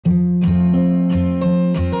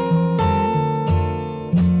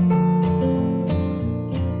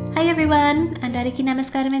అందరికీ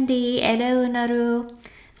నమస్కారం అండి. ఎలా ఉన్నారు?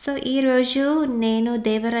 సో ఈరోజు నేను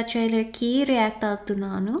దేవరా ట్రైలర్కి రియాక్ట్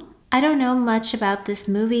అవుతున్నాను. I don't know much about this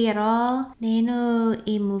movie at all. నేను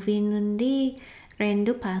ఈ మూవీ నుండి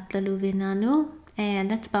 2 పాటలు విన్నాను, and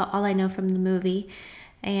that's about all I know from the movie.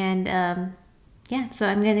 And yeah, so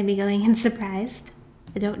I'm going to be going in surprised.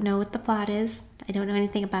 I don't know what the plot is. I don't know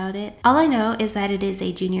anything about it. All I know is that it is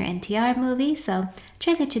a junior NTR movie, so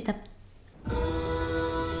trailer chuddam.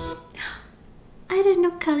 I didn't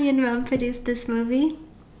know Kalyan Ram produced this movie.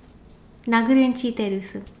 Na gurinchi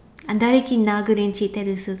telusu. Andariki na gurinchi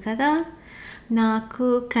telusu kada. Naku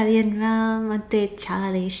Kalyan Ram ante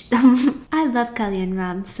chaala ishtam. I love Kalyan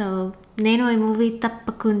Ram, so nenu ee movie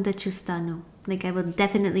tappakunda chustanu. Like I will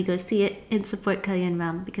definitely go see it and support Kalyan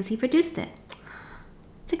Ram because he produced it.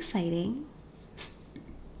 It's exciting.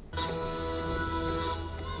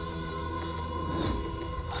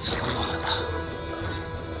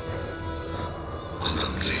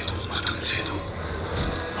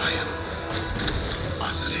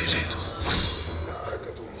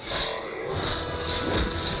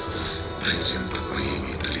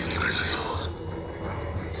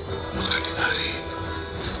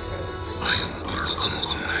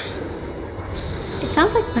 It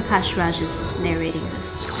sounds like Prakash Raj is narrating this.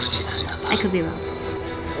 I could be wrong.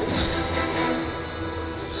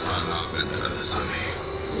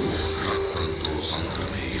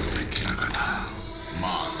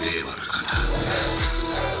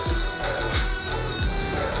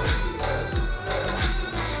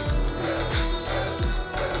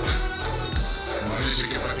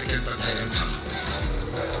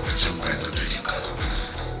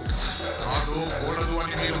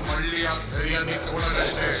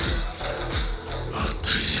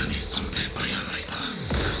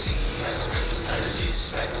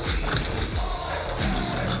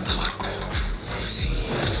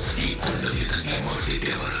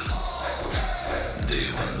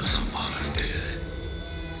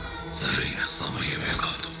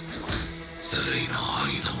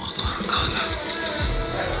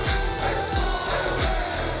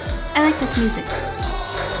 I like this music.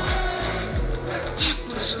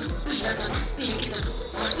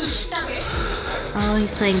 Oh,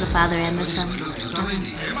 he's playing the father and the son.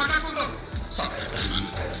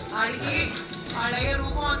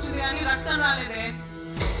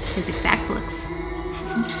 His exact looks.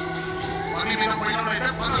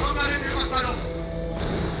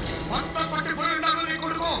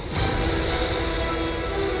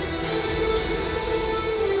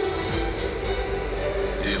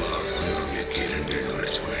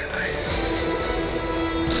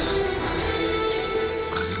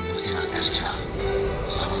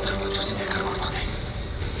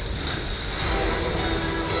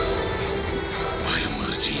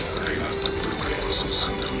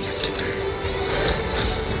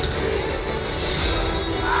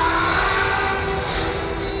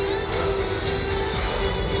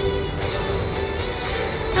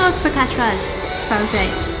 Oh, it's Prakash Raj. Sounds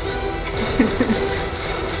right.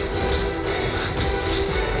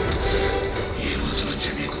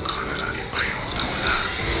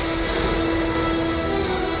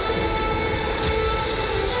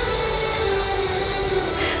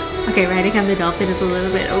 Okay, riding on the dolphin is a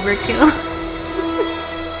little bit overkill.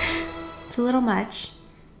 It's a little much.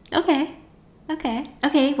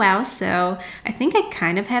 Okay, wow, so I think I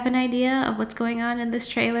kind of have an idea of what's going on in this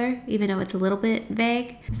trailer, even though it's a little bit vague.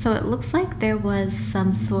 So it looks like there was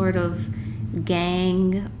some sort of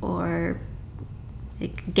gang or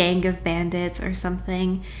like gang of bandits or something,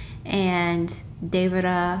 and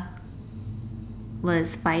Devara was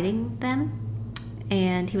fighting them,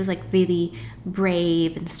 and he was like really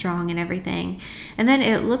brave and strong and everything. And then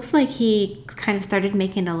it looks like he kind of started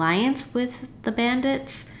making an alliance with the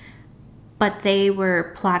bandits, but they were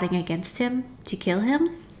plotting against him to kill him.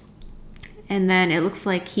 And then it looks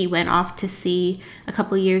like he went off to sea a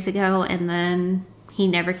couple years ago, and then he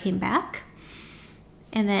never came back.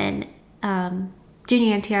 And then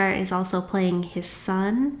Junior NTR is also playing his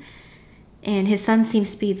son, and his son seems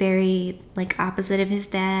to be very like opposite of his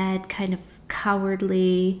dad, kind of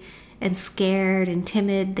cowardly and scared and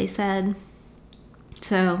timid, they said.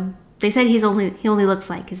 So they said he only looks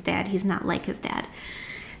like his dad. He's not like his dad.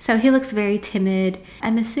 So he looks very timid.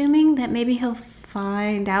 I'm assuming that maybe he'll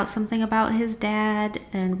find out something about his dad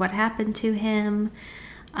and what happened to him.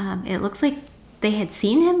 It looks like they had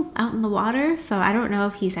seen him out in the water, so I don't know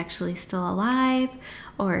if he's actually still alive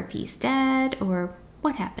or if he's dead or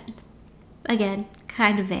what happened. Again,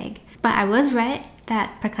 kind of vague. But I was right that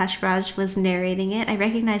Prakash Raj was narrating it. I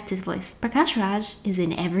recognized his voice. Prakash Raj is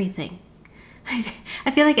in everything.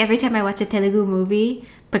 I feel like every time I watch a Telugu movie,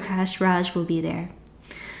 Prakash Raj will be there.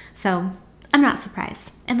 So I'm not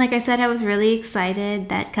surprised. And like I said, I was really excited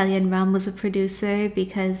that Kalyan Ram was a producer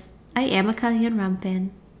because I am a Kalyan Ram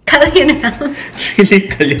fan. Kalyan Ram. Really,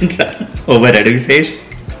 Kalyan Ram? Over Advisage?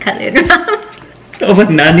 Kalyan Ram.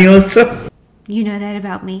 Over Nani also? You know that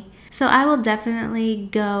about me. So I will definitely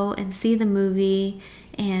go and see the movie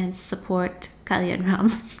and support Kalyan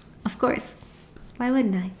Ram. Of course. Why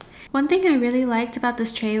wouldn't I? One thing I really liked about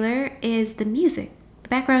this trailer is the music. The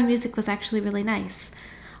background music was actually really nice.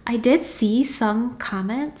 I did see some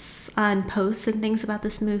comments on posts and things about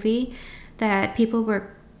this movie that people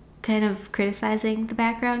were kind of criticizing the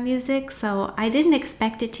background music, so I didn't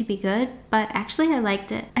expect it to be good, but actually I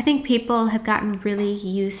liked it. I think people have gotten really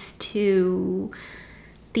used to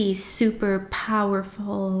these super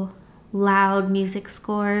powerful, loud music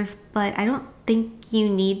scores, but I don't think you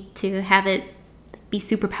need to have it be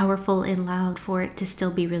super powerful and loud for it to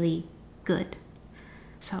still be really good.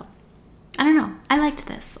 So, I don't know. I liked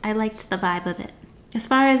this. I liked the vibe of it. As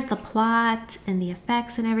far as the plot and the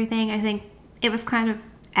effects and everything, I think it was kind of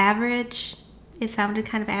average. It sounded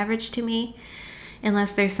kind of average to me.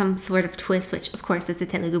 Unless there's some sort of twist, which of course it's a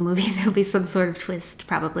Telugu movie. There'll be some sort of twist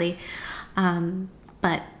probably.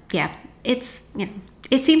 But yeah, it's, you know,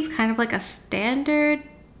 it seems kind of like a standard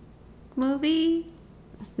movie.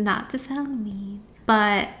 Not to sound mean.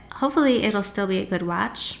 But hopefully it'll still be a good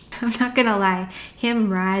watch. I'm not gonna lie, him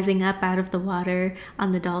rising up out of the water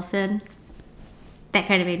on the dolphin, that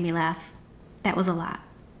kind of made me laugh. That was a lot.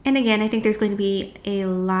 And again, I think there's going to be a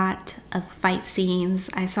lot of fight scenes.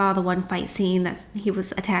 I saw the one fight scene that he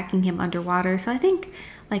was attacking him underwater, so I think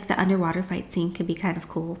like the underwater fight scene could be kind of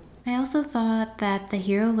cool. I also thought that the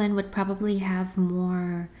heroine would probably have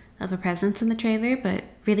more of a presence in the trailer, but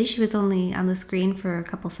really she was only on the screen for a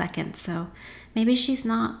couple seconds, so maybe she's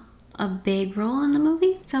not a big role in the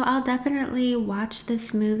movie. So I'll definitely watch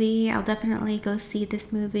this movie. I'll definitely go see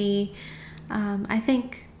this movie. I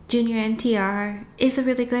think Junior NTR is a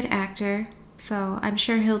really good actor, so I'm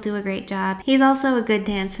sure he'll do a great job. He's also a good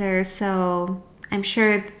dancer, so I'm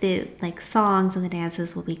sure the songs and the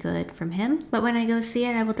dances will be good from him. But when I go see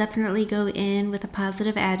it, I will definitely go in with a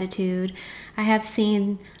positive attitude. I have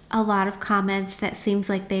seen a lot of comments that seems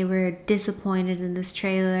like they were disappointed in this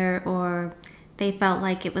trailer or they felt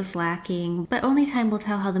like it was lacking, but only time will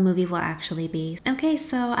tell how the movie will actually be. Okay,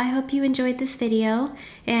 so I hope you enjoyed this video,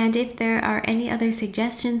 and if there are any other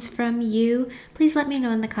suggestions from you, please let me know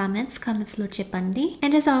in the comments. Comments lo చెప్పండి.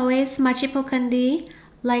 And as always, మర్చిపోకండి,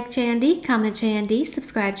 like చేయండి, comment చేయండి,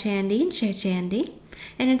 subscribe చేయండి, and share చేయండి.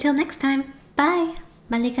 And until next time, bye!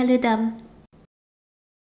 Mali kaluddam.